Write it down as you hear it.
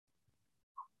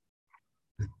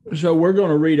So we're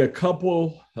going to read a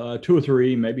couple, two or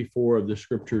three, maybe four of the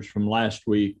scriptures from last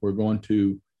week. We're going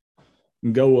to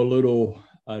go a little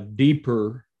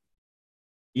deeper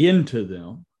into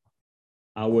them.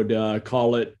 I would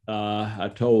call it,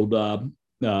 I told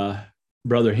uh,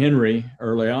 Brother Henry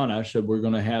early on, I said, we're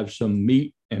going to have some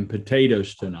meat and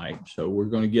potatoes tonight. So we're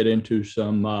going to get into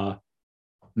some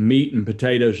meat and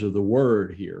potatoes of the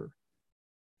word here,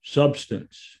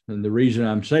 substance. And the reason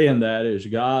I'm saying that is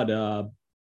God,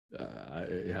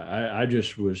 I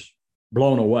just was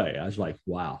blown away. I was like,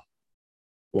 wow,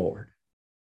 Lord.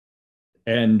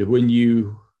 And when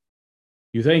you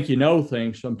think you know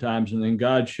things sometimes, and then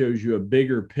God shows you a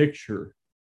bigger picture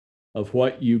of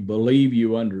what you believe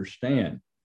you understand,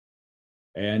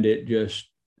 and it just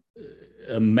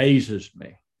amazes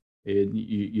me.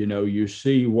 You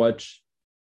see what's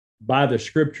by the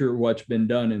scripture what's been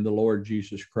done in the Lord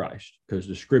Jesus Christ, because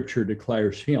the scripture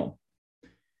declares him.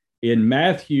 In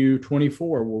Matthew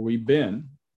 24, where we've been,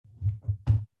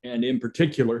 and in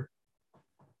particular,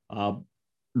 uh,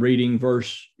 reading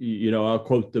verse, I'll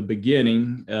quote the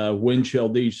beginning, when shall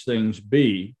these things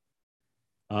be?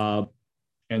 Uh,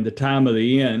 and the time of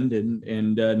the end,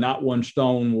 and not one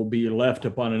stone will be left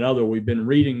upon another. We've been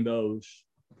reading those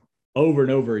over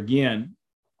and over again.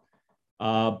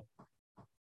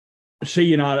 See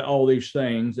you not all these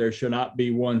things, there shall not be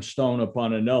one stone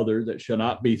upon another that shall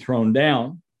not be thrown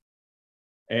down.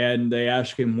 And they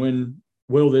ask him, when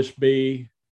will this be?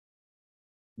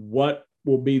 What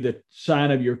will be the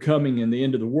sign of your coming in the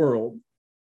end of the world?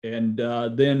 And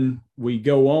then we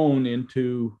go on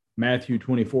into Matthew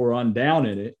 24 on down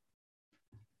in it.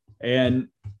 And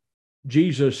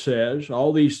Jesus says,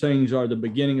 all these things are the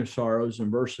beginning of sorrows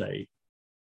in verse 8.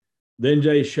 Then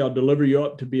they shall deliver you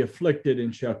up to be afflicted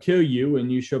and shall kill you,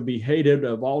 and you shall be hated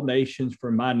of all nations for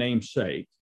my name's sake.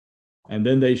 And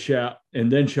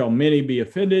then shall many be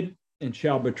offended and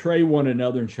shall betray one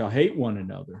another and shall hate one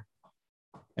another.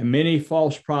 And many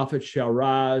false prophets shall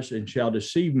rise and shall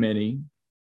deceive many.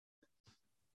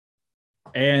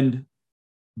 And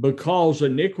because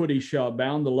iniquity shall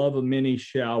abound, the love of many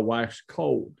shall wax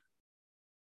cold.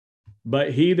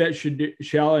 But he that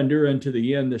shall endure unto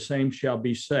the end, the same shall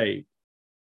be saved.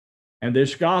 And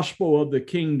this gospel of the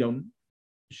kingdom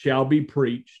shall be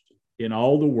preached in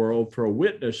all the world for a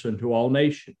witness unto all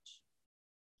nations.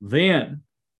 Then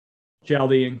shall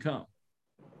the end come.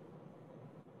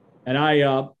 And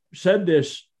I said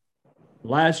this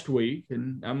last week,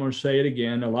 and I'm going to say it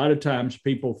again. A lot of times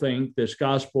people think this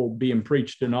gospel being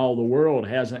preached in all the world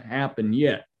hasn't happened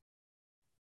yet.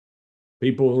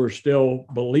 People who are still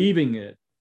believing it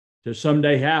to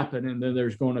someday happen, and then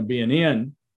there's going to be an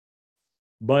end.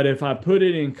 But if I put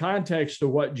it in context of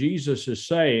what Jesus is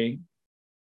saying,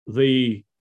 the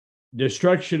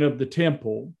destruction of the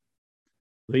temple,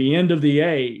 the end of the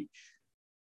age,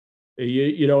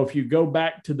 if you go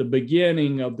back to the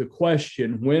beginning of the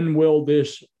question, when will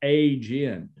this age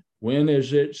end? When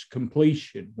is its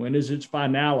completion? When is its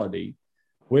finality?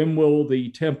 When will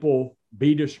the temple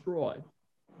be destroyed?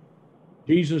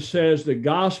 Jesus says the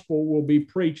gospel will be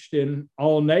preached in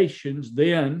all nations,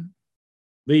 then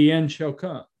the end shall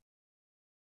come.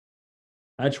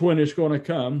 That's when it's going to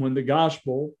come, when the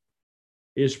gospel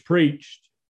is preached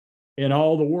in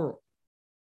all the world.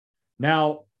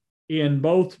 Now, in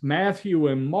both Matthew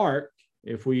and Mark,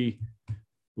 if we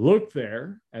look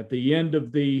there at the end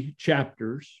of the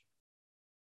chapters,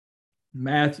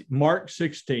 Mark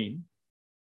 16,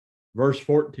 verse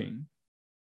 14,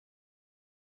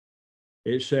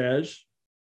 it says,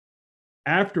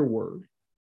 afterward,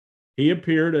 he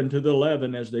appeared unto the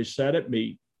 11 as they sat at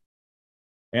meat,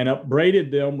 and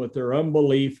upbraided them with their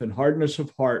unbelief and hardness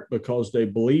of heart, because they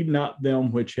believed not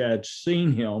them which had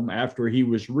seen him after he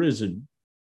was risen.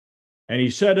 And he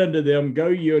said unto them, go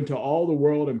you into all the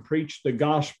world and preach the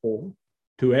gospel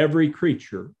to every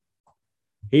creature.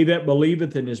 He that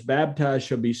believeth and is baptized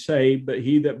shall be saved, but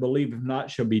he that believeth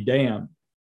not shall be damned.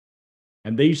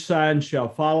 And these signs shall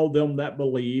follow them that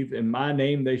believe. In my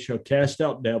name they shall cast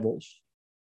out devils.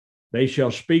 They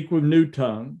shall speak with new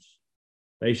tongues.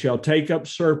 They shall take up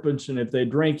serpents, and if they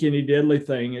drink any deadly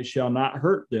thing, it shall not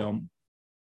hurt them.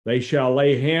 They shall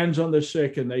lay hands on the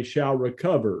sick, and they shall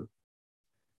recover.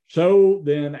 So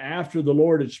then, after the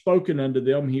Lord had spoken unto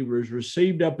them, he was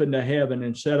received up into heaven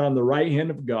and sat on the right hand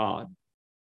of God.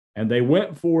 And they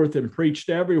went forth and preached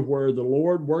everywhere, the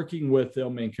Lord working with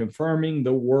them and confirming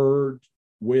the word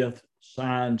with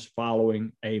signs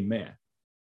following. Amen.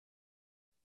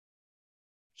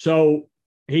 So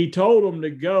he told them to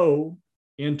go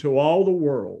into all the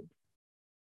world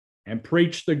and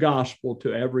preach the gospel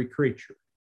to every creature.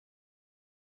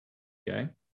 Okay.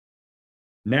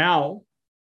 Now,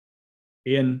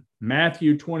 in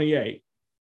Matthew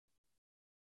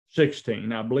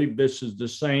 28:16. I believe this is the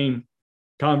same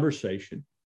conversation,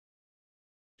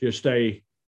 just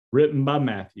written by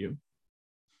Matthew.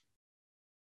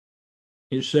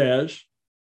 It says,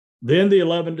 then the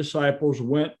 11 disciples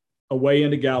went away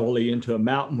into Galilee, into a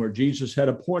mountain where Jesus had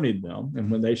appointed them. And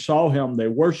when they saw him, they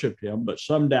worshiped him, but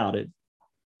some doubted.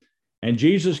 And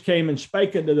Jesus came and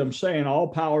spake unto them, saying, all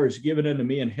power is given unto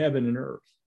me in heaven and earth.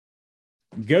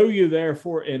 Go you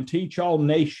therefore and teach all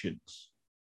nations,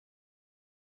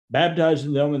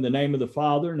 baptizing them in the name of the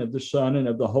Father and of the Son and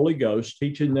of the Holy Ghost,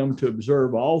 teaching them to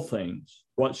observe all things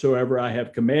whatsoever I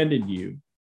have commanded you.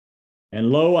 And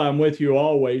lo, I'm with you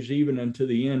always, even unto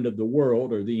the end of the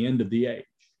world, or the end of the age.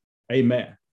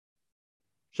 Amen.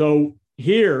 So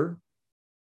here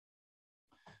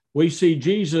we see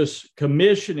Jesus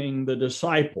commissioning the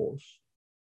disciples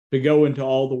to go into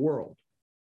all the world.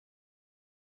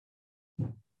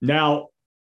 Now,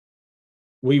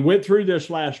 we went through this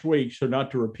last week, so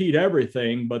not to repeat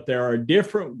everything, but there are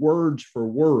different words for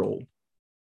world.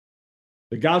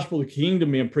 The gospel of the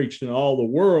kingdom being preached in all the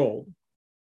world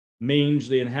means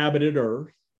the inhabited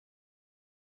earth,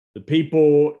 the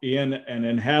people in an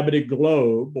inhabited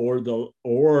globe, or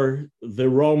the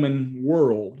Roman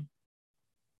world.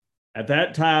 At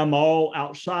that time, all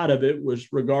outside of it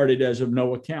was regarded as of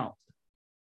no account.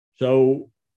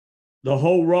 So the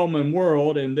whole Roman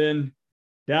world, and then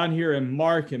down here in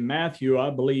Mark and Matthew, I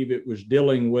believe it was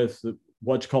dealing with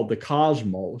what's called the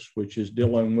cosmos, which is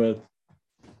dealing with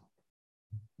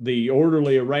the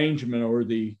orderly arrangement or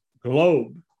the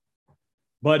globe.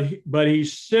 But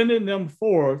he's sending them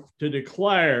forth to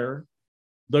declare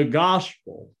the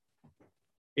gospel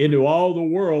into all the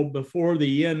world before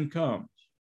the end comes.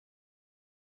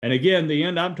 And again, the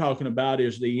end I'm talking about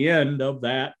is the end of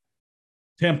that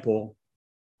temple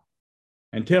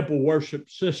and temple worship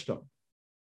system.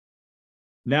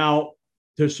 Now,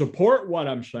 to support what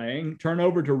I'm saying, turn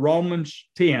over to Romans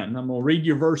 10. I'm going to read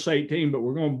you verse 18, but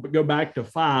we're going to go back to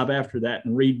 5 after that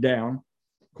and read down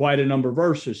quite a number of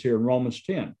verses here in Romans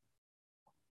 10.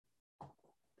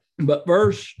 But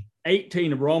verse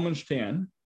 18 of Romans 10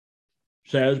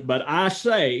 says, but I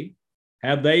say,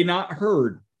 have they not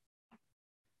heard?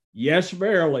 Yes,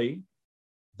 verily,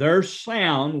 their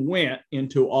sound went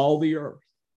into all the earth,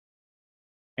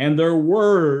 and their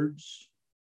words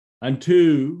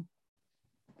unto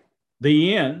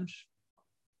the ends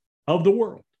of the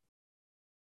world.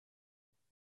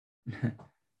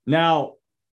 Now,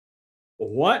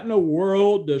 what in the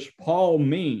world does Paul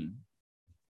mean?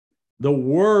 The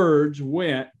words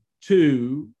went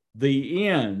to the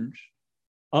ends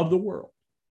of the world.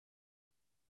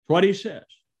 That's what he says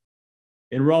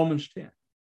in Romans 10.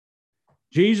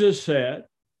 Jesus said,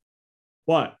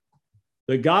 what?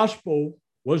 The gospel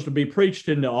was to be preached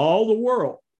into all the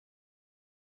world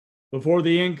before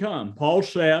the end come. Paul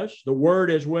says the word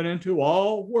has went into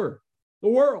all the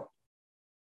world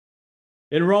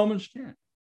in Romans 10.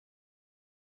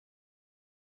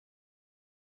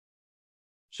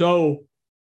 So,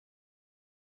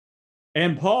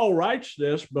 and Paul writes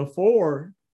this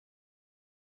before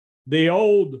the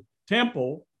old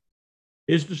temple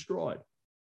is destroyed.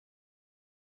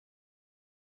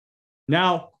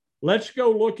 Now, let's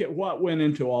go look at what went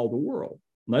into all the world.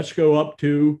 Let's go up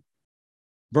to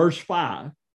verse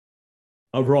 5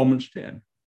 of Romans 10.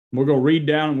 We're going to read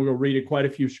down, and we're going to read quite a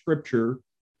few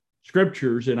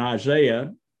scriptures in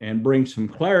Isaiah and bring some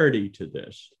clarity to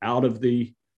this out of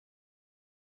the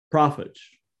prophets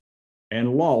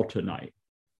and law tonight.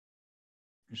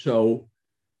 So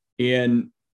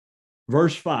in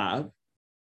verse 5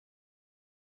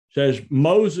 says,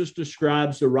 Moses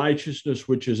describes the righteousness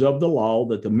which is of the law,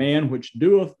 that the man which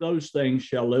doeth those things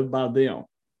shall live by them.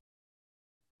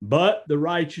 But the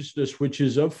righteousness which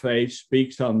is of faith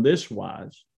speaks on this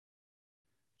wise: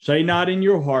 say not in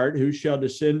your heart, who shall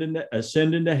ascend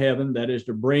into heaven, that is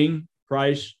to bring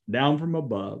Christ down from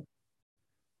above,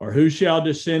 or who shall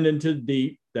descend into the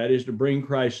deep, that is to bring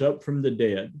Christ up from the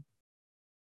dead.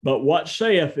 But what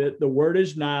saith it? The word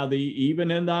is nigh thee, even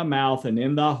in thy mouth and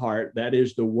in thy heart. That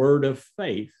is the word of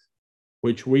faith,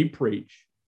 which we preach.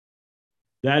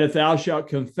 That if thou shalt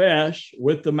confess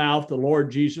with the mouth the Lord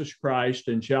Jesus Christ,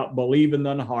 and shalt believe in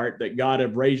thine heart that God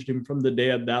hath raised him from the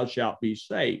dead, thou shalt be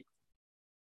saved.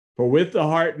 For with the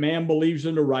heart man believes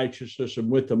unto righteousness,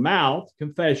 and with the mouth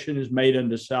confession is made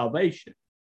unto salvation.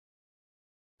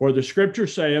 For the scripture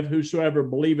saith, whosoever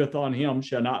believeth on him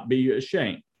shall not be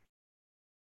ashamed.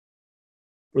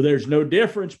 For there's no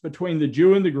difference between the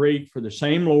Jew and the Greek, for the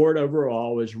same Lord over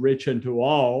all is rich unto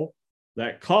all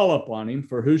that call upon him.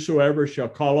 For whosoever shall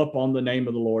call upon the name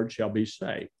of the Lord shall be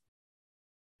saved.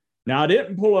 Now, I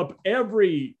didn't pull up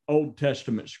every Old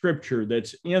Testament scripture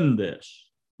that's in this,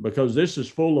 because this is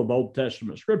full of Old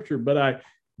Testament scripture, but I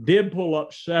did pull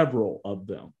up several of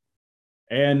them.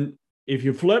 And if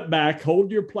you flip back,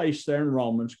 hold your place there in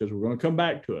Romans, because we're going to come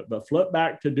back to it, but flip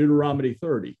back to Deuteronomy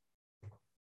 30.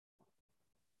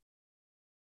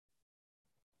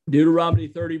 Deuteronomy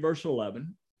 30, verse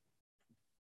 11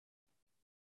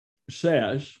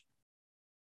 says,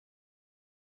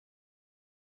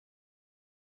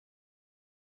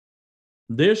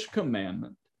 this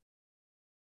commandment,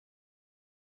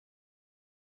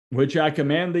 which I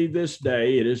command thee this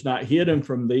day, it is not hidden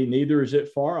from thee, neither is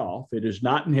it far off. It is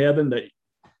not in heaven, that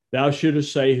thou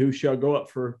shouldest say, who shall go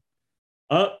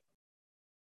up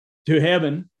to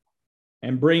heaven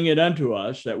and bring it unto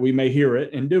us, that we may hear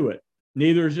it and do it.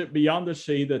 Neither is it beyond the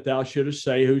sea, that thou shouldest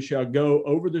say, who shall go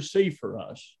over the sea for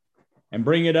us and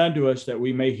bring it unto us, that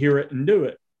we may hear it and do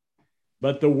it.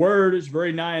 But the word is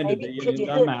very nigh unto thee, and in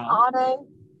thy mouth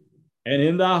and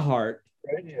in thy heart.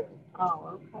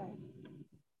 Oh, okay.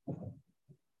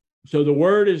 So the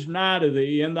word is nigh to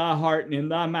thee, in thy heart and in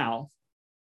thy mouth,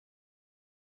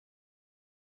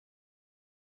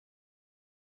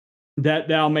 that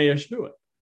thou mayest do it.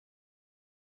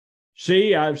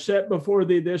 See, I've set before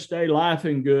thee this day life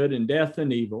and good, and death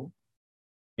and evil,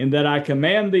 in that I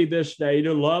command thee this day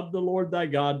to love the Lord thy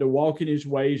God, to walk in his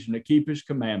ways, and to keep his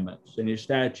commandments and his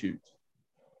statutes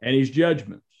and his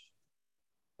judgments,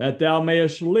 that thou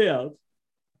mayest live.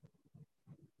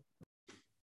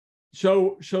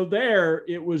 So there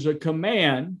it was a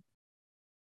command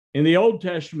in the Old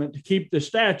Testament to keep the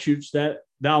statutes that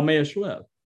thou mayest live.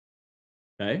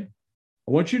 Okay?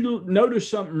 I want you to notice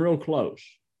something real close.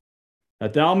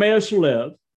 That thou mayest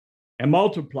live and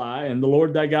multiply, and the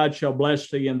Lord thy God shall bless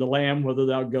thee in the land whither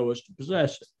thou goest to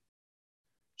possess it.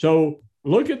 So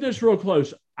look at this real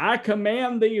close. I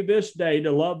command thee this day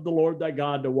to love the Lord thy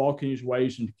God, to walk in his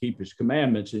ways, and to keep his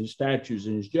commandments and his statutes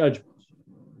and his judgments.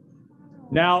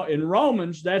 Now, in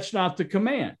Romans, that's not the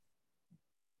command.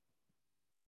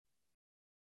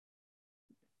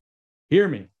 Hear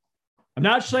me. I'm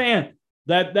not saying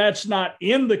that that's not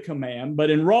in the command, but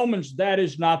in Romans, that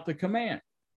is not the command.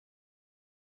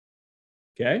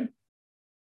 Okay?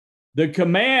 The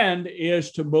command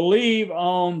is to believe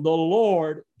on the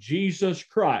Lord Jesus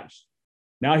Christ.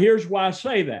 Now, here's why I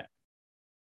say that.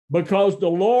 Because the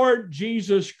Lord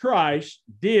Jesus Christ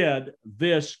did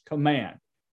this command.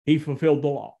 He fulfilled the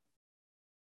law.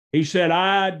 He said,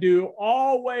 I do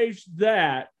always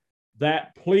that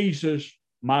pleases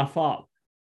my Father.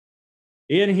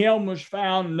 In him was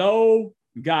found no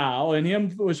guile. In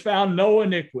him was found no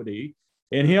iniquity.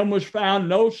 In him was found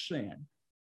no sin.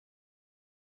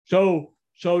 So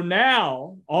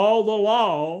now all the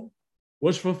law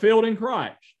was fulfilled in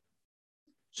Christ.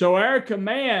 So our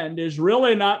command is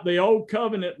really not the old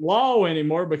covenant law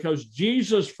anymore, because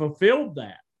Jesus fulfilled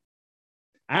that.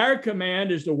 Our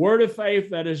command is the word of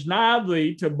faith that is nigh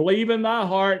thee, to believe in thy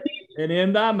heart and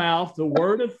in thy mouth, the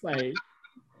word of faith.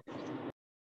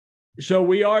 So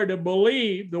we are to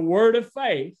believe the word of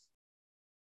faith,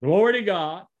 glory to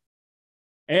God.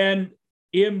 And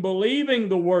in believing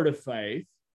the word of faith,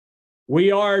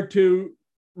 we are to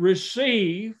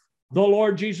receive the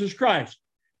Lord Jesus Christ.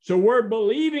 So we're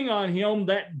believing on him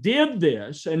that did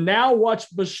this, and now what's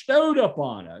bestowed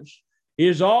upon us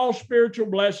is all spiritual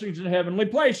blessings in heavenly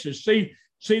places. See,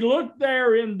 look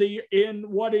there in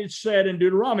what is said in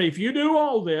Deuteronomy. If you do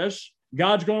all this,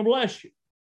 God's going to bless you.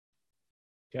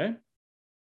 Okay?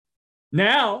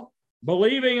 Now,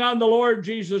 believing on the Lord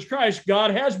Jesus Christ,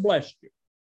 God has blessed you.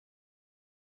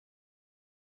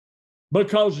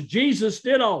 Because Jesus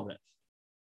did all this.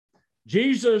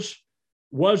 Jesus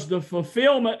was the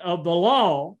fulfillment of the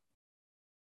law,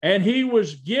 and he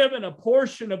was given a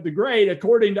portion of the great,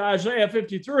 according to Isaiah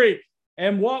 53.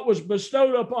 And what was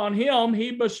bestowed upon him,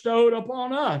 he bestowed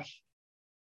upon us.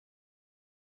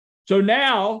 So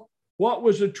now, what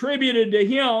was attributed to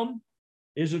him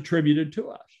is attributed to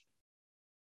us.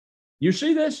 You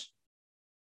see this?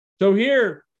 So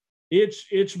here,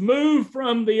 it's moved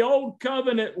from the old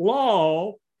covenant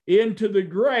law into the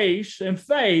grace and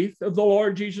faith of the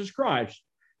Lord Jesus Christ.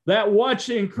 That what's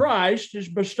in Christ is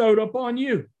bestowed upon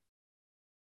you.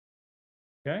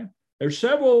 Okay? There's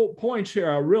several points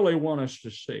here I really want us to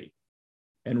see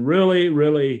and really,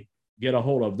 really get a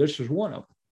hold of. This is one of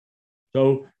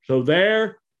them. So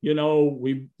there, it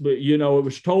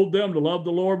was told them to love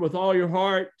the Lord with all your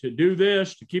heart, to do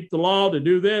this, to keep the law, to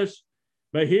do this.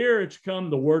 But here it's come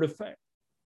the word of faith.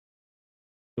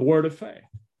 The word of faith.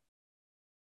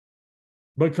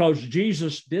 Because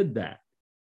Jesus did that.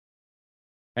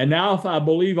 And now if I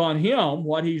believe on him,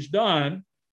 what he's done,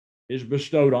 is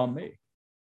bestowed on me.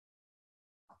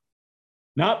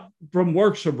 Not from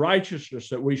works of righteousness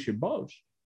that we should boast,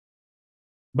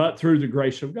 but through the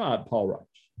grace of God, Paul writes.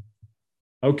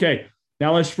 Okay,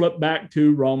 now let's flip back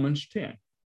to Romans 10.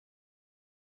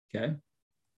 Okay,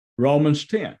 Romans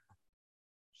 10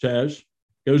 says,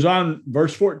 goes on,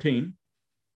 verse 14,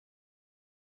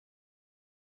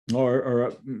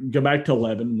 or go back to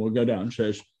 11, we'll go down,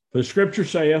 says, for the scripture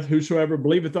saith, whosoever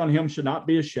believeth on him should not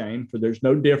be ashamed, for there's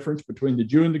no difference between the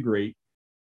Jew and the Greek.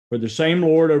 For the same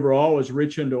Lord over all is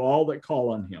rich unto all that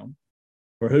call on him.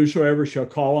 For whosoever shall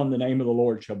call on the name of the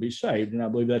Lord shall be saved. And I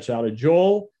believe that's out of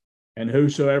Joel. And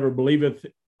whosoever believeth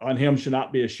on him shall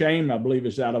not be ashamed, I believe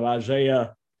is out of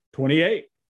Isaiah 28.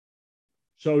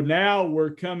 So now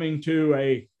we're coming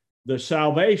to the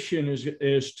salvation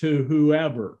is to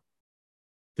whoever,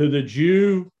 to the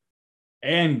Jew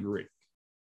and Greek.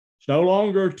 It's no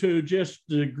longer to just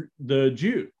the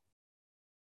Jew.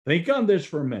 Think on this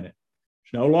for a minute.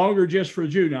 It's no longer just for a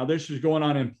Jew. Now, this is going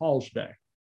on in Paul's day.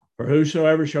 For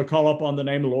whosoever shall call upon the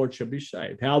name of the Lord shall be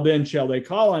saved. How then shall they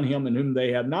call on him in whom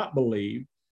they have not believed?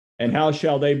 And how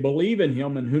shall they believe in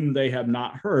him in whom they have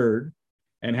not heard?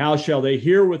 And how shall they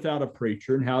hear without a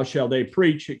preacher? And how shall they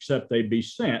preach except they be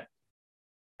sent?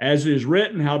 As it is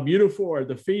written, how beautiful are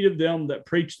the feet of them that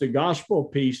preach the gospel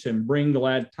of peace and bring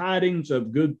glad tidings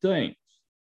of good things.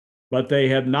 But they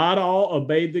have not all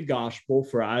obeyed the gospel,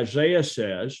 for Isaiah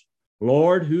says,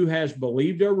 Lord, who has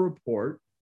believed our report?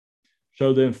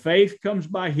 So then faith comes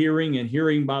by hearing, and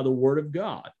hearing by the word of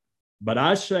God. But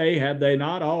I say, have they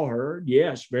not all heard?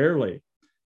 Yes, verily.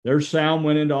 Their sound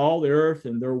went into all the earth,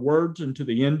 and their words into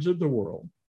the ends of the world.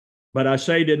 But I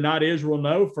say, did not Israel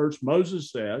know? First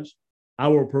Moses says, I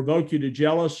will provoke you to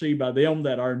jealousy by them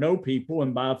that are no people,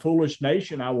 and by a foolish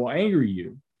nation I will anger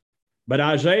you. But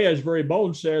Isaiah is very bold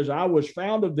and says, I was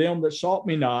found of them that sought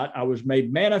me not. I was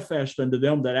made manifest unto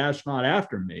them that asked not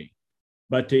after me.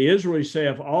 But to Israel he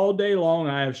saith, all day long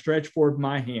I have stretched forth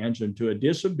my hands unto a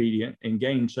disobedient and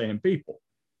gainsaying people.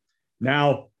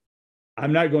 Now,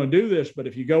 I'm not going to do this, but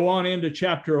if you go on into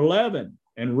chapter 11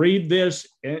 and read this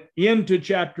into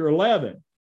chapter 11,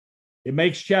 it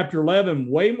makes chapter 11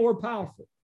 way more powerful.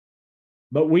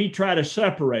 But we try to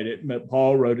separate it, but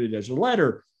Paul wrote it as a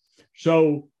letter.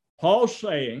 So Paul's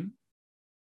saying,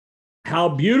 how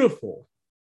beautiful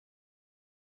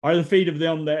are the feet of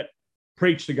them that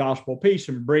preach the gospel of peace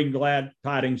and bring glad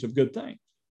tidings of good things.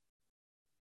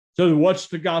 So what's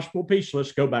the gospel of peace?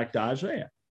 Let's go back to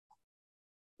Isaiah.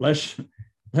 Let's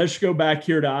go back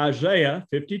here to Isaiah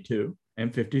 52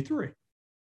 and 53.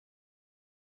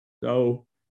 So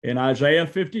in Isaiah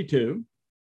 52,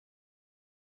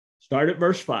 start at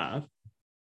verse 5.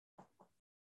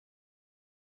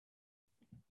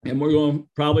 And we're going to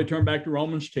probably turn back to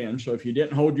Romans 10. So if you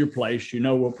didn't hold your place,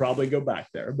 we'll probably go back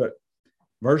there. But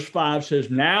verse 5 says,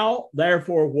 now,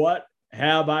 therefore, what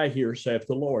have I here, saith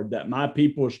the Lord, that my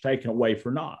people is taken away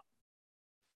for naught?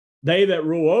 They that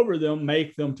rule over them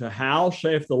make them to howl,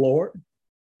 saith the Lord,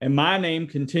 and my name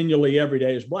continually every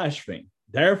day is blasphemed.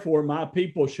 Therefore, my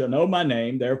people shall know my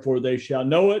name, therefore they shall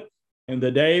know it in the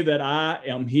day that I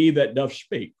am he that doth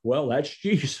speak. Well, that's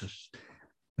Jesus.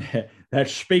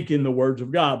 That's speaking the words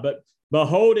of God. But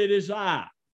behold, it is I.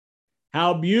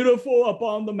 How beautiful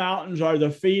upon the mountains are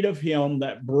the feet of him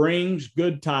that brings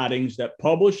good tidings, that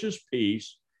publishes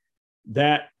peace,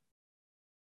 that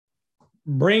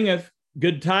bringeth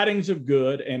good tidings of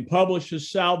good, and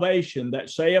publishes salvation, that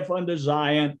saith unto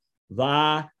Zion,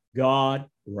 thy God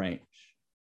reigns.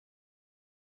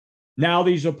 Now,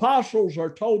 these apostles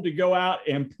are told to go out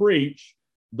and preach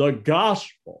the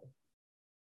gospel,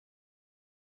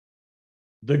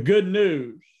 the good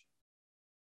news.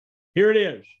 Here it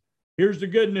is. Here's the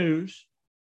good news.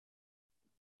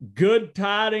 Good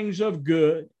tidings of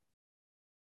good.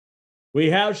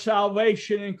 We have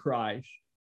salvation in Christ.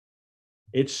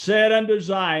 It's said unto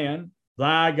Zion,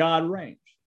 thy God reigns.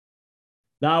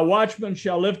 Thy watchmen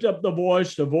shall lift up the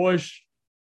voice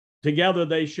together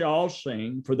they shall all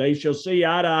sing, for they shall see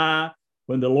eye to eye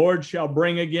when the Lord shall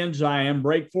bring again Zion.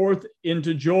 Break forth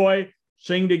into joy,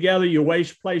 sing together, you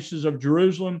waste places of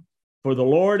Jerusalem, for the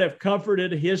Lord hath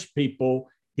comforted his people.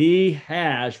 He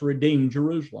has redeemed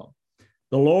Jerusalem.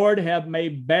 The Lord hath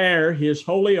made bare his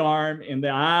holy arm in the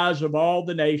eyes of all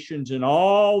the nations, and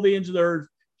all the ends of the earth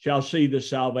shall see the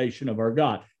salvation of our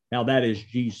God. Now that is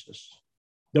Jesus.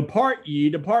 Depart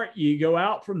ye, go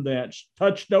out from thence,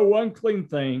 touch no unclean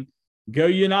thing, go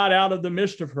ye not out of the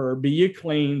midst of her, be ye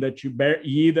clean, that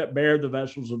ye that bear the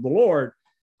vessels of the Lord,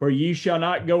 for ye shall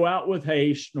not go out with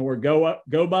haste, nor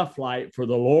go by flight, for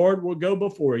the Lord will go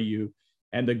before you,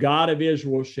 and the God of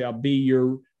Israel shall be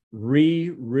your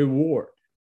reward.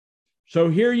 So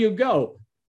here you go.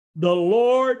 The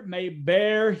Lord may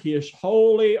bear his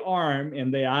holy arm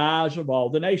in the eyes of all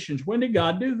the nations. When did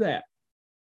God do that?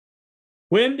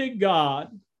 When did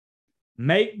God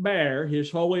make bare his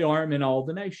holy arm in all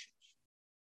the nations?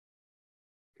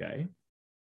 Okay.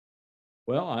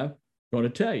 Well, I'm going to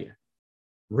tell you.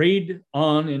 Read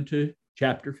on into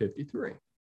chapter 53.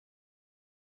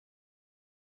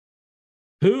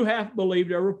 Who hath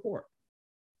believed our report?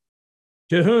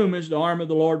 To whom is the arm of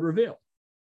the Lord revealed?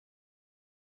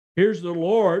 Here's the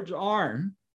Lord's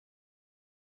arm,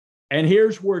 and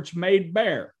here's where it's made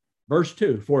bare. Verse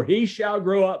 2, for he shall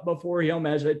grow up before him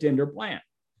as a tender plant.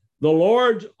 The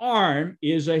Lord's arm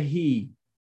is a he.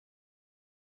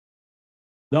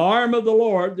 The arm of the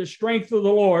Lord, the strength of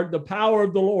the Lord, the power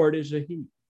of the Lord is a he.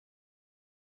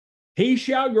 He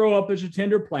shall grow up as a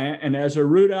tender plant, and as a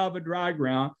root out of a dry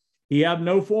ground. He have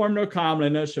no form nor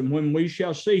comeliness, and when we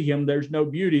shall see him, there's no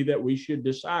beauty that we should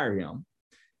desire him.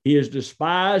 He is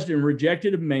despised and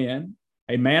rejected of men,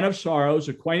 a man of sorrows,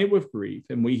 acquainted with grief,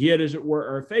 and we hid, as it were,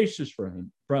 our faces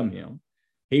from him.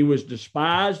 He was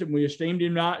despised, and we esteemed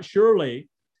him not. Surely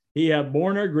he hath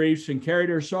borne our griefs and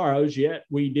carried our sorrows, yet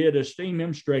we did esteem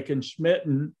him stricken,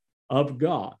 smitten of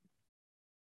God,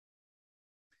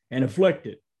 and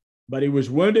afflicted. But he was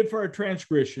wounded for our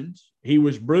transgressions. He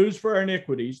was bruised for our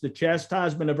iniquities. The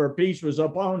chastisement of our peace was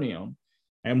upon him.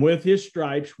 And with his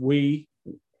stripes we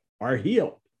are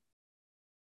healed.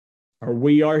 Or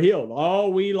we are healed.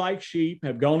 All we like sheep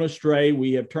have gone astray.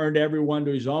 We have turned everyone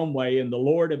to his own way, and the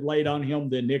Lord have laid on him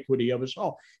the iniquity of us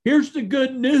all. Here's the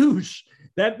good news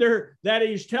that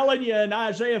he's telling you in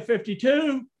Isaiah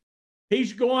 52.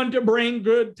 He's going to bring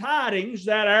good tidings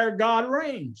that our God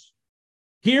reigns.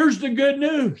 Here's the good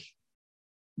news.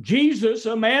 Jesus,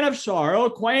 a man of sorrow,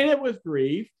 acquainted with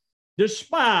grief,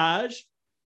 despised,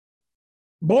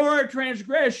 bore our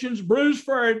transgressions, bruised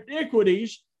for our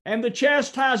iniquities, and the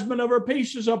chastisement of our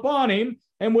peace is upon him,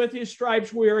 and with his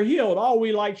stripes we are healed. All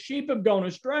we like sheep have gone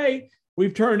astray.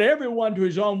 We've turned everyone to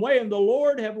his own way, and the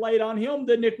Lord have laid on him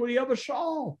the iniquity of us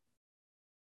all.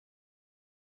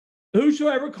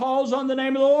 Whosoever calls on the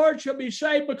name of the Lord shall be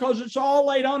saved, because it's all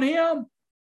laid on him.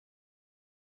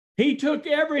 He took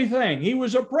everything. He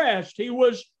was oppressed. He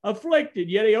was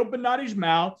afflicted, yet he opened not his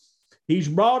mouth. He's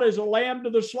brought as a lamb to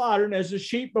the slaughter, and as a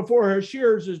sheep before her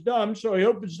shearers is dumb, so he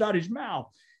opens not his mouth.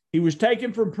 He was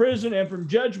taken from prison and from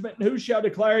judgment, and who shall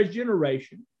declare his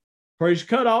generation? For he's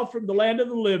cut off from the land of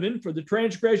the living. For the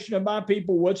transgression of my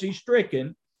people was he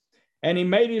stricken. And he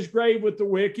made his grave with the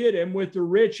wicked and with the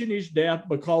rich in his death,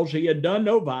 because he had done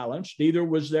no violence, neither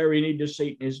was there any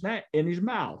deceit in his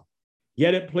mouth.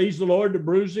 Yet it pleased the Lord to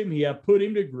bruise him. He hath put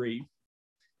him to grief.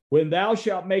 When thou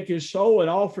shalt make his soul an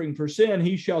offering for sin,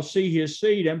 he shall see his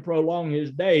seed and prolong his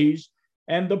days,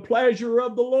 and the pleasure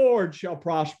of the Lord shall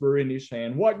prosper in his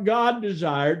hand. What God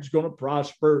desired is going to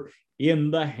prosper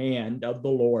in the hand of the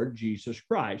Lord Jesus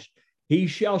Christ. He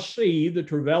shall see the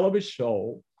travail of his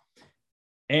soul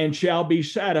and shall be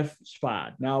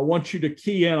satisfied. Now, I want you to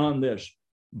key in on this.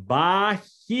 By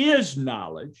his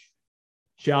knowledge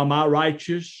shall my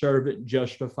righteous servant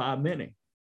justify many,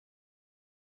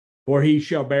 for he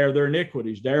shall bear their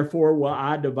iniquities. Therefore will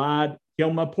I divide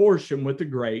him a portion with the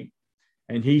great,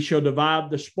 and he shall divide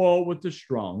the spoil with the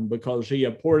strong, because he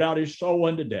hath poured out his soul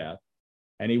unto death,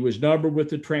 and he was numbered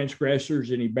with the transgressors,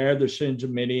 and he bare the sins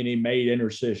of many, and he made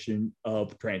intercession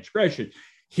of transgression.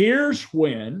 Here's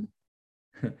when,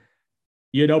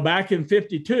 back in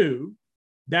 52,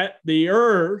 that the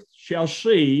earth shall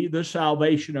see the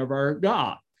salvation of our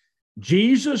God.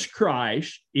 Jesus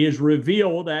Christ is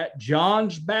revealed at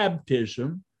John's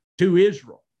baptism to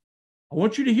Israel. I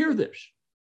want you to hear this,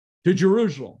 to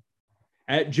Jerusalem.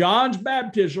 At John's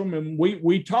baptism, and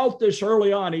we taught this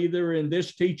early on, either in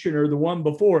this teaching or the one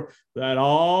before, that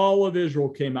all of Israel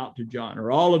came out to John,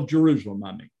 or all of Jerusalem,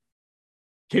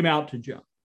 came out to John.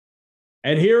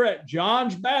 And here at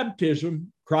John's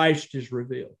baptism, Christ is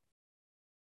revealed.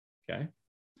 Okay?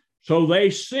 So they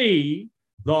see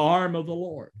the arm of the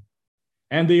Lord.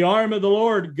 And the arm of the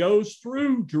Lord goes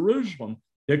through Jerusalem,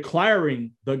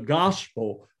 declaring the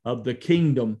gospel of the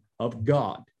kingdom of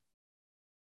God.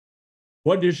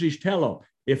 What does he tell them?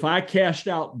 If I cast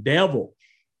out devils,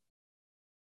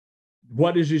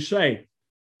 what does he say?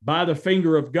 By the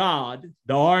finger of God,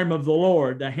 the arm of the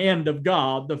Lord, the hand of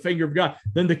God, the finger of God,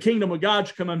 then the kingdom of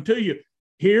God's come unto you.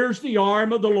 Here's the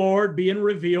arm of the Lord being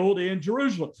revealed in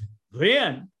Jerusalem.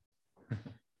 Then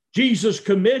Jesus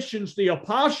commissions the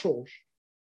apostles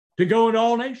to go into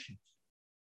all nations.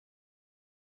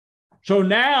 So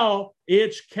now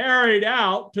it's carried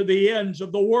out to the ends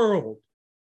of the world.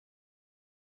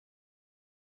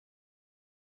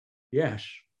 Yes,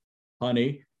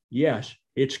 honey, yes,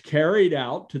 it's carried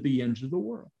out to the ends of the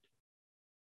world.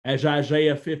 As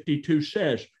Isaiah 52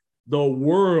 says, the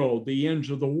world, the ends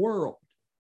of the world,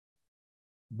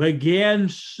 began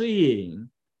seeing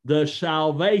the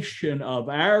salvation of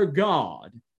our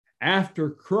God after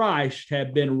Christ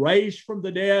had been raised from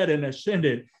the dead and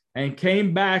ascended and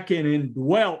came back and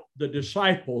indwelt the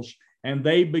disciples, and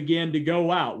they began to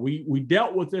go out. We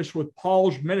dealt with this with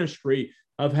Paul's ministry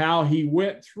of how he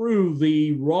went through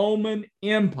the Roman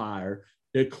Empire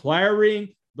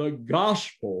declaring the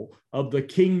gospel of the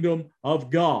kingdom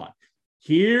of God.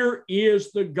 Here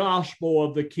is the gospel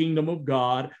of the kingdom of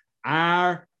God.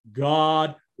 Our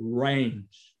God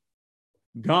reigns.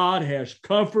 God has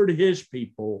comforted his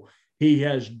people. He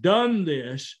has done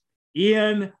this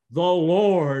in the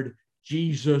Lord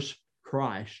Jesus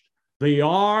Christ. The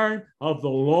arm of the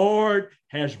Lord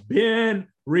has been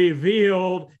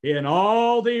revealed in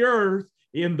all the earth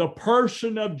in the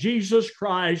person of Jesus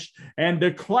Christ and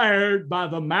declared by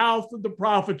the mouth of the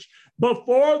prophets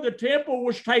before the temple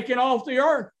was taken off the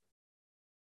earth.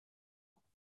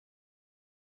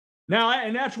 Now,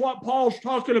 and that's what Paul's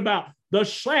talking about. The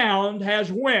sound has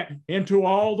went into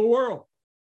all the world.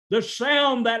 The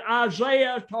sound that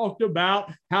Isaiah talked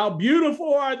about, how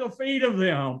beautiful are the feet of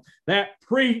them that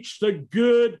preach the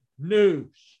good news.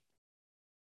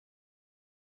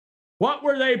 What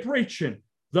were they preaching?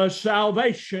 The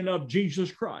salvation of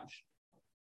Jesus Christ.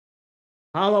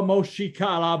 That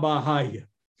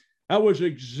was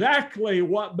exactly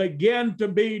what began to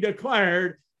be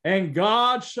declared, and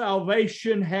God's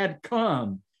salvation had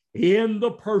come in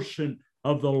the person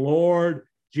of the Lord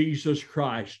Jesus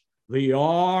Christ, the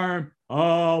arm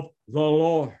of the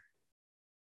Lord.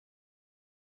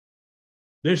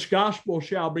 This gospel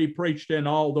shall be preached in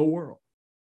all the world.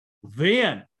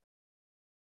 Then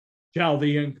shall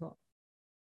the end come.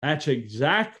 That's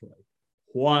exactly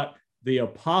what the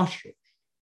apostles,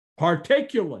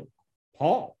 particularly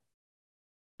Paul,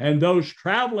 and those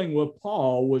traveling with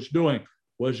Paul was doing,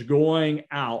 was going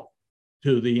out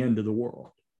to the end of the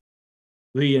world,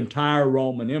 the entire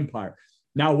Roman Empire.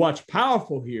 Now, what's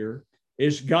powerful here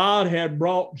is God had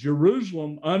brought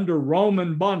Jerusalem under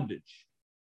Roman bondage.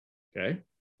 Okay,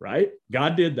 right?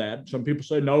 God did that. Some people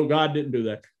say, no, God didn't do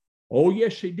that. Oh,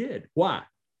 yes, he did. Why?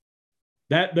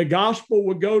 That the gospel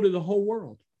would go to the whole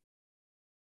world.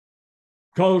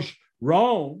 Because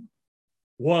Rome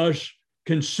was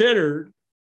considered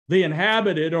the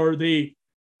inhabited or the,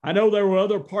 I know there were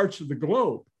other parts of the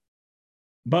globe,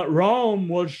 but Rome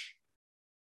was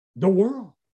the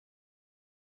world.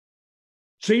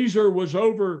 Caesar was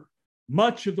over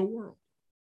much of the world.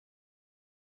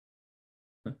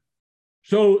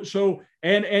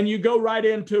 And you go right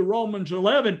into Romans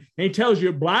 11, and he tells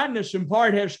you blindness in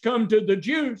part has come to the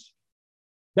Jews,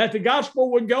 that the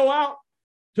gospel would go out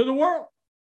to the world.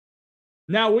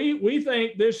 Now we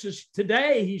think this is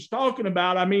today he's talking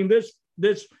about, I mean,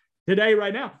 this today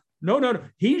right now. No.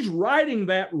 He's writing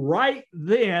that right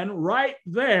then, right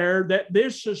there, that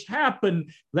this has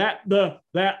happened, that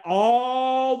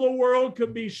all the world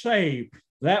could be saved,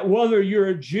 that whether you're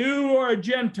a Jew or a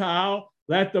Gentile,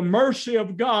 that the mercy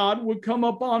of God would come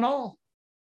upon all.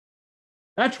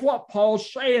 That's what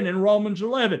Paul's saying in Romans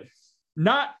 11.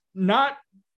 Not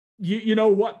you know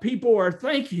what people are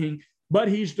thinking, but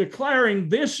he's declaring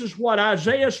this is what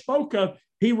Isaiah spoke of.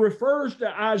 He refers to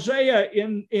Isaiah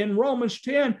in Romans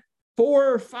 10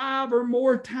 4 or 5 or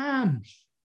more times.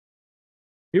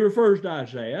 He refers to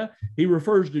Isaiah. He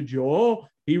refers to Joel.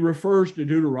 He refers to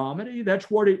Deuteronomy.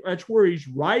 That's where he's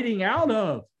writing out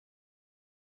of.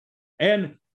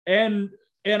 And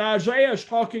Isaiah is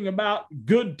talking about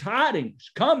good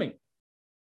tidings coming.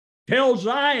 Tell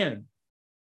Zion,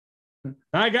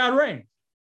 thy God reigns.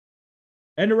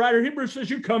 And the writer of Hebrews says,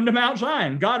 you come to Mount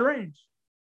Zion, God reigns.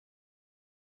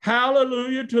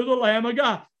 Hallelujah to the Lamb of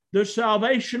God. The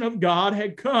salvation of God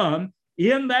had come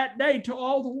in that day to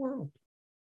all the world.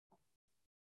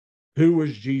 Who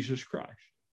was Jesus Christ?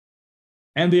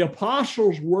 And the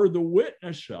apostles were the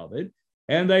witness of it,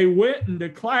 and they went and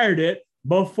declared it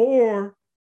before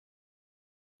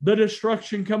the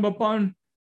destruction come upon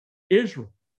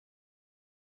Israel.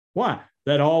 Why?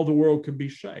 That all the world could be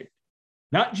saved.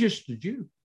 Not just the Jew,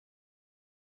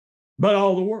 but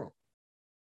all the world.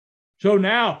 So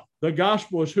now the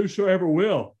gospel is whosoever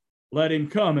will, let him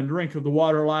come and drink of the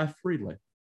water of life freely.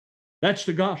 That's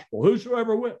the gospel.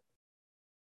 Whosoever will.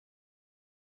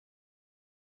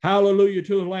 Hallelujah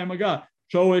to the Lamb of God.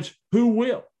 So it's who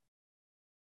will.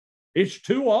 It's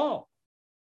to all.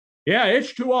 Yeah,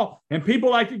 it's to all. And people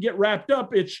like to get wrapped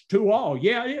up. It's to all.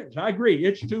 Yeah, it is. I agree.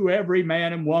 It's to every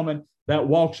man and woman that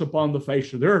walks upon the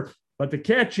face of the earth. But the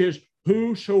catch is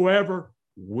whosoever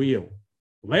will.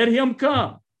 Let him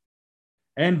come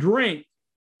and drink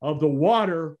of the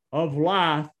water of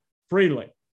life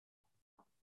freely.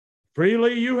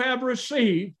 Freely you have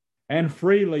received, and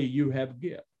freely you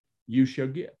shall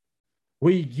give.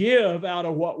 We give out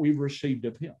of what we've received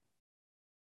of him.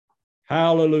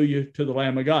 Hallelujah to the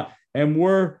Lamb of God. And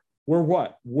we're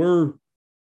what? We're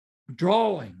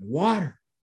drawing water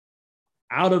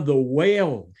out of the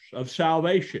wells of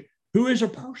salvation. Who is a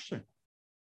person?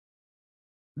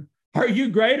 Are you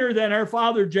greater than our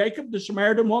father Jacob, the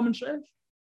Samaritan woman says?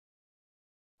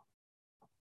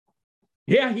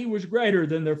 Yeah, he was greater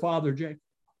than their father Jacob.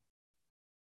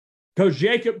 Because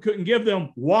Jacob couldn't give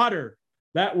them water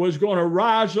that was going to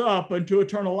rise up into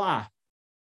eternal life.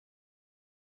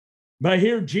 But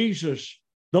here Jesus,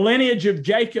 the lineage of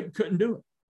Jacob, couldn't do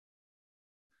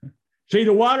it. See,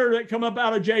 the water that come up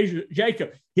out of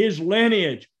Jacob, his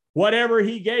lineage, whatever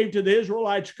he gave to the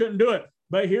Israelites, couldn't do it.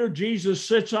 But here Jesus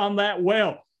sits on that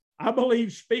well. I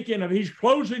believe, speaking of, he's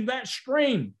closing that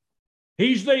stream.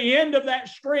 He's the end of that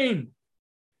stream.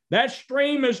 That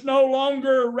stream is no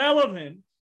longer relevant.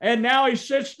 And now he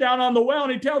sits down on the well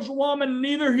and he tells the woman,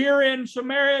 neither here in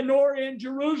Samaria nor in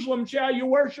Jerusalem shall you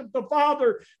worship the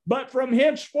Father, but from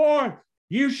henceforth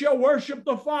you shall worship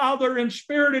the Father in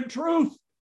spirit and truth.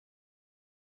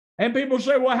 And people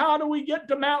say, well, how do we get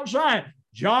to Mount Zion?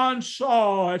 John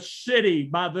saw a city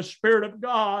by the Spirit of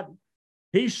God.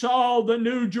 He saw the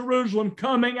new Jerusalem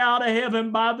coming out of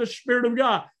heaven by the Spirit of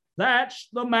God. That's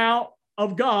the Mount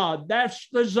of God. That's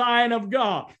the Zion of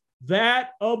God.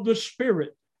 That of the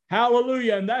Spirit.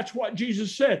 Hallelujah. And that's what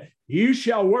Jesus said. You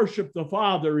shall worship the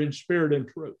Father in spirit and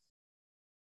truth.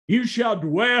 You shall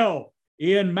dwell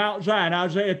in Mount Zion.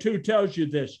 Isaiah 2 tells you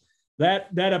this, that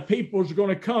a people's going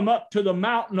to come up to the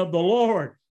mountain of the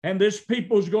Lord. And this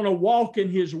people's going to walk in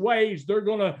his ways. They're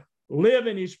going to live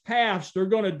in his paths. They're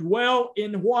going to dwell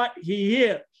in what he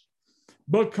is.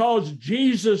 Because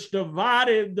Jesus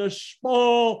divided the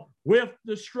spoil with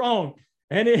the strong.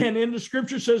 And in the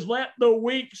scripture says, let the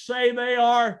weak say they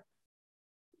are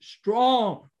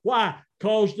strong. Why?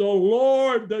 Because the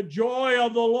Lord, the joy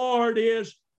of the Lord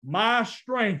is my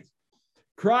strength.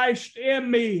 Christ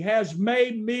in me has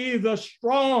made me the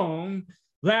strong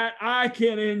that I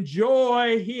can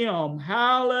enjoy him.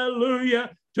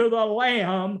 Hallelujah to the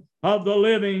Lamb of the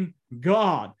living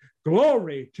God.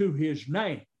 Glory to his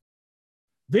name.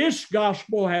 This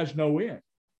gospel has no end.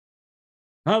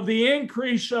 Of the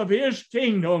increase of his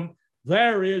kingdom,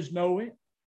 there is no end.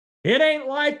 It ain't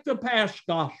like the past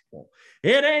gospel.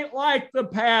 It ain't like the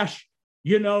past,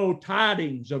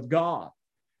 tidings of God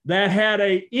that had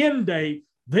an end date.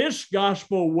 This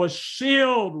gospel was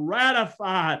sealed,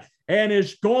 ratified, and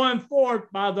is going forth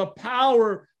by the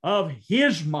power of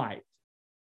his might.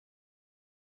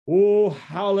 Oh,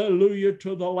 hallelujah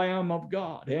to the Lamb of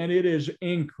God. And it is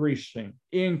increasing,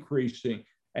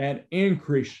 and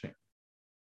increasing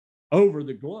over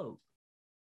the globe.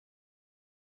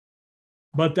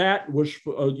 But that was,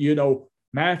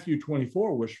 Matthew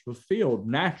 24 was fulfilled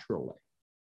naturally.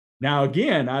 Now,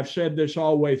 again, I've said this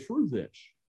all the way through this.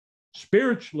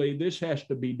 Spiritually, this has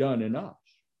to be done in us.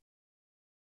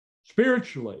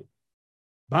 Spiritually,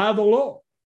 by the Lord,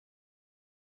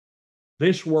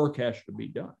 this work has to be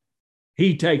done.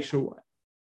 He takes away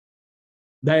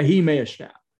that he may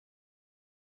establish.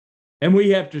 And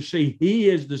we have to see he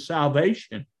is the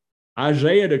salvation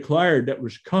Isaiah declared that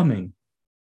was coming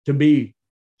to be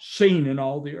seen in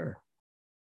all the earth.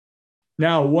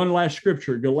 Now, one last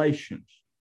scripture, Galatians.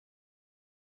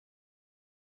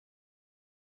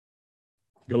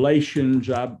 Galatians,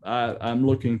 I'm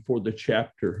looking for the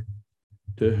chapter.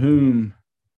 To whom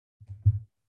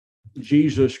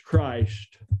Jesus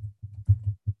Christ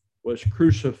was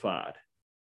crucified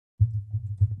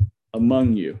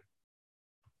among you.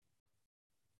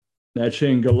 That's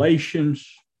in Galatians.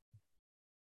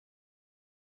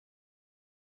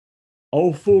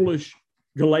 O foolish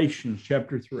Galatians,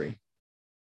 chapter 3.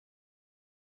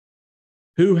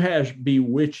 Who has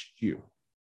bewitched you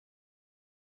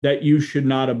that you should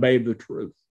not obey the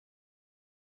truth?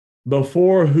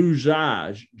 Before whose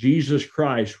eyes Jesus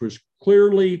Christ was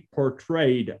clearly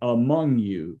portrayed among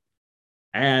you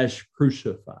as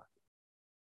crucified.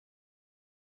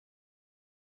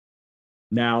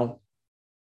 Now,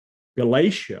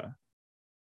 Galatia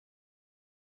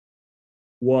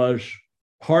was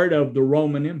part of the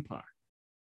Roman Empire.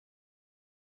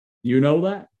 You know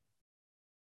that?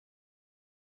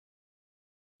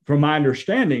 From my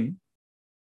understanding,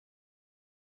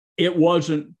 it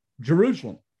wasn't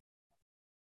Jerusalem.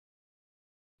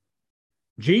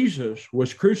 Jesus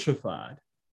was crucified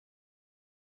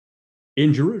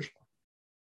in Jerusalem.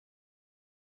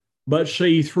 But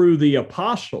see, through the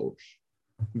apostles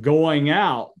going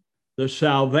out, the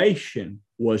salvation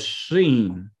was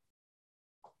seen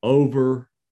over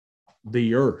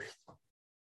the earth.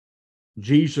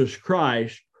 Jesus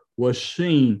Christ was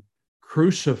seen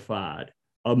crucified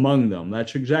among them.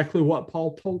 That's exactly what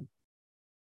Paul told them.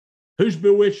 Who's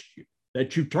bewitched you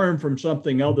that you turn from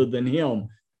something other than him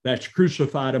that's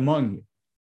crucified among you?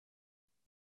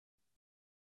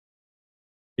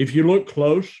 If you look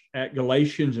close at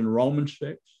Galatians and Romans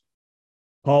 6,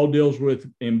 Paul deals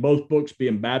with, in both books,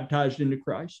 being baptized into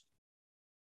Christ.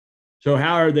 So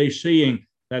how are they seeing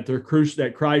that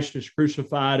that Christ is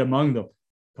crucified among them?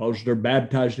 Because they're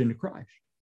baptized into Christ.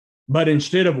 But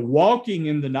instead of walking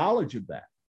in the knowledge of that,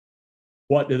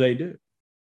 what do?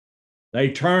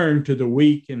 They turn to the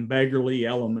weak and beggarly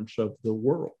elements of the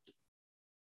world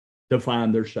to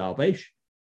find their salvation.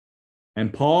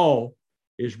 And Paul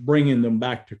is bringing them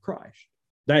back to Christ,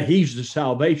 that he's the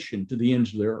salvation to the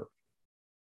ends of the earth.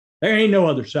 There ain't no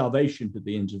other salvation to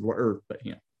the ends of the earth but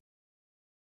him.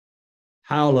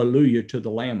 Hallelujah to the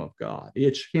Lamb of God.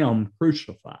 It's him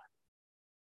crucified.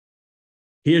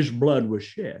 His blood was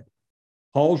shed.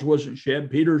 Paul's wasn't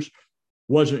shed. Peter's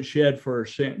wasn't shed for our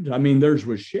sins. I mean, theirs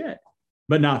was shed,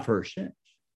 but not for our sins.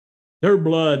 Their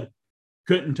blood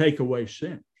couldn't take away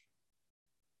sins.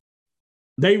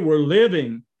 They were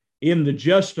living in the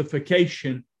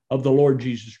justification of the Lord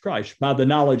Jesus Christ. By the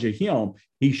knowledge of him,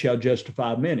 he shall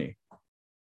justify many.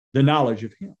 The knowledge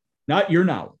of him, not your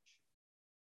knowledge,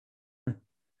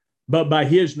 but by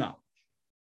his knowledge,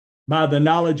 by the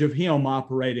knowledge of him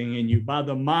operating in you, by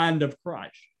the mind of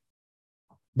Christ,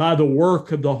 by the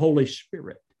work of the Holy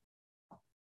Spirit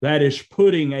that is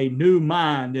putting a new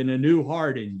mind and a new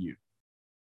heart in you.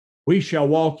 We shall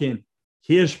walk in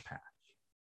his path.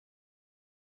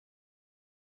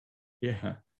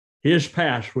 Yeah, his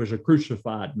path was a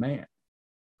crucified man,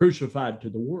 crucified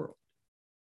to the world.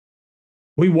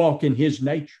 We walk in his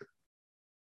nature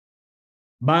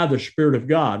by the Spirit of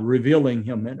God, revealing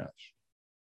him in us.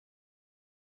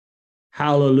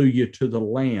 Hallelujah to the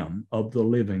Lamb of the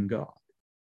living God.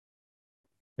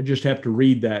 I just have to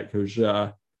read that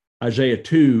because Isaiah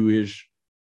 2 is,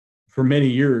 for many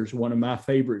years, one of my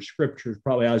favorite scriptures,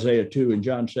 probably Isaiah 2 and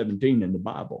John 17 in the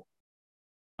Bible.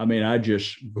 I mean, I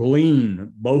just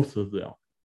glean both of them,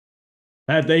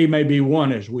 that they may be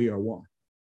one as we are one.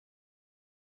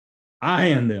 I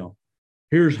and them.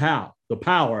 Here's how, the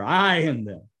power, I and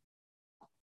them.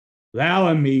 Thou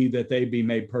and me, that they be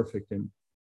made perfect in.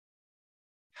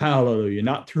 Hallelujah.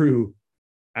 Not through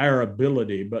our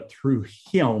ability, but through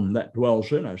him that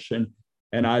dwells in us.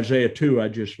 And Isaiah 2, I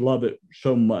just love it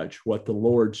so much, what the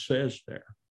Lord says there.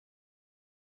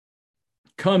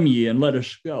 Come ye and let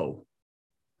us go.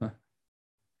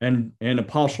 And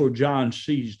Apostle John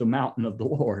sees the mountain of the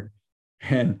Lord.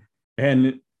 And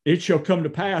it shall come to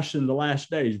pass in the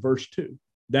last days, verse 2,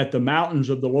 that the mountains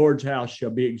of the Lord's house shall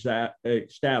be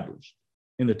established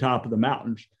in the top of the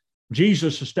mountains.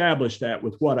 Jesus established that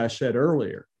with what I said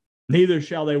earlier. Neither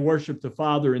shall they worship the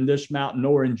Father in this mountain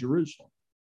nor in Jerusalem,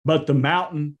 but the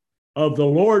mountain of the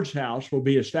Lord's house will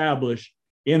be established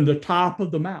in the top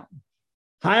of the mountain,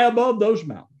 high above those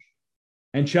mountains,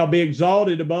 and shall be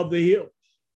exalted above the hills.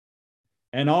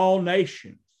 And all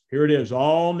nations, here it is,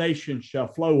 all nations shall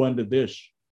flow unto this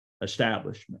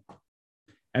establishment.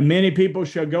 And many people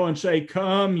shall go and say,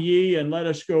 come ye and let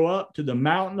us go up to the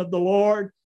mountain of the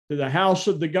Lord, to the house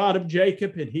of the God of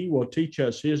Jacob, and he will teach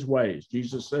us his ways.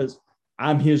 Jesus says,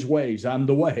 I'm his ways, I'm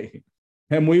the way.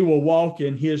 And we will walk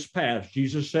in his paths.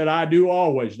 Jesus said, I do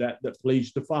always that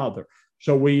please the Father.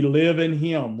 So we live in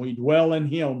him, we dwell in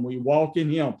him, we walk in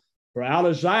him. For out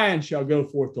of Zion shall go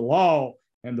forth the law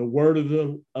and the word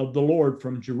of the Lord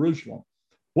from Jerusalem.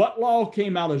 What law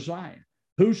came out of Zion?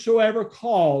 Whosoever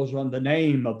calls on the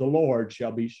name of the Lord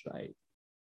shall be saved.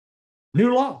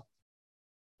 New law.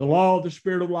 The law of the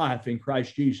Spirit of life in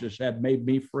Christ Jesus had made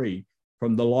me free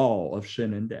from the law of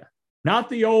sin and death. Not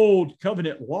the old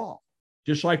covenant law,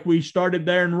 just like we started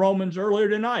there in Romans earlier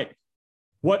tonight.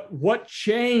 What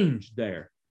changed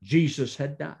there? Jesus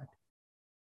had died.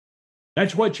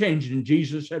 That's what changed, and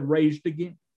Jesus had raised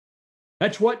again.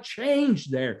 That's what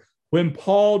changed there when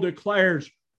Paul declares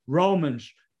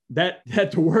Romans that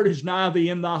the word is nigh thee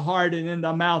in thy heart and in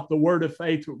thy mouth, the word of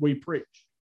faith that we preach.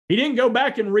 He didn't go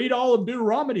back and read all of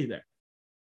Deuteronomy there.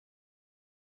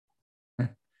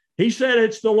 He said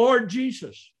it's the Lord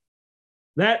Jesus,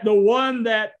 that the one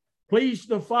that pleased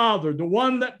the Father, the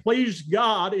one that pleased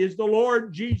God is the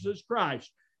Lord Jesus Christ.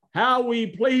 How we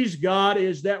please God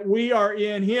is that we are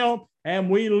in him and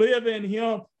we live in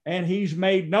him, and he's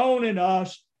made known in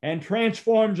us and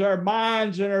transforms our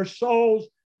minds and our souls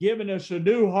given us a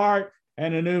new heart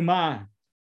and a new mind.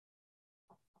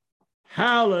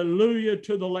 Hallelujah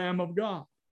to the Lamb of God.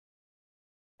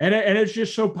 And it's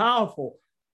just so powerful.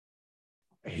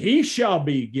 He shall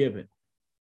be given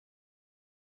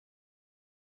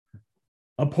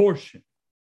a portion.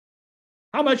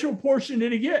 How much of a portion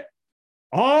did he get?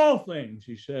 All things,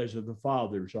 he says, of the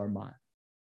Father's are mine.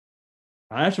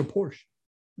 Now, that's a portion.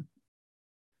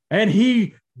 And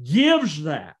he gives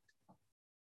that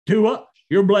to us.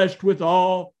 You're blessed with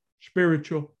all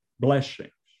spiritual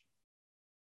blessings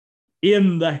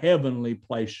in the heavenly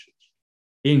places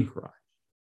in Christ.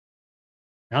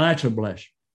 Now, that's a blessing.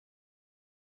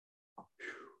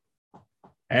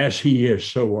 As he is,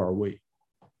 so are we.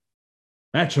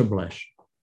 That's a blessing.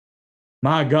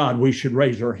 My God, we should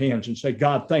raise our hands and say,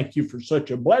 God, thank you for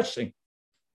such a blessing.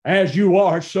 As you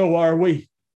are, so are we.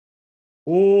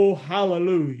 Oh,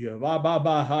 hallelujah.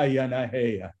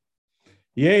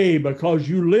 Yea, because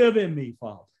you live in me,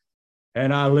 Father,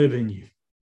 and I live in you.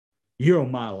 You're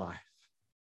my life.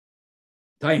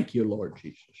 Thank you, Lord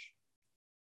Jesus.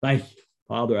 Thank you,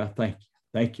 Father. I thank you.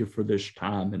 Thank you for this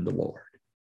time in the Lord.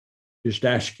 Just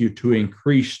ask you to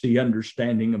increase the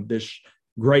understanding of this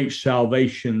great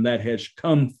salvation that has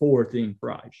come forth in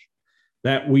Christ,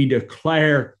 that we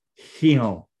declare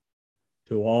him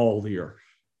to all the earth.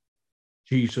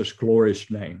 Jesus' glorious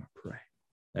name, I pray.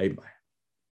 Amen.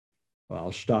 Well,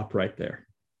 I'll stop right there.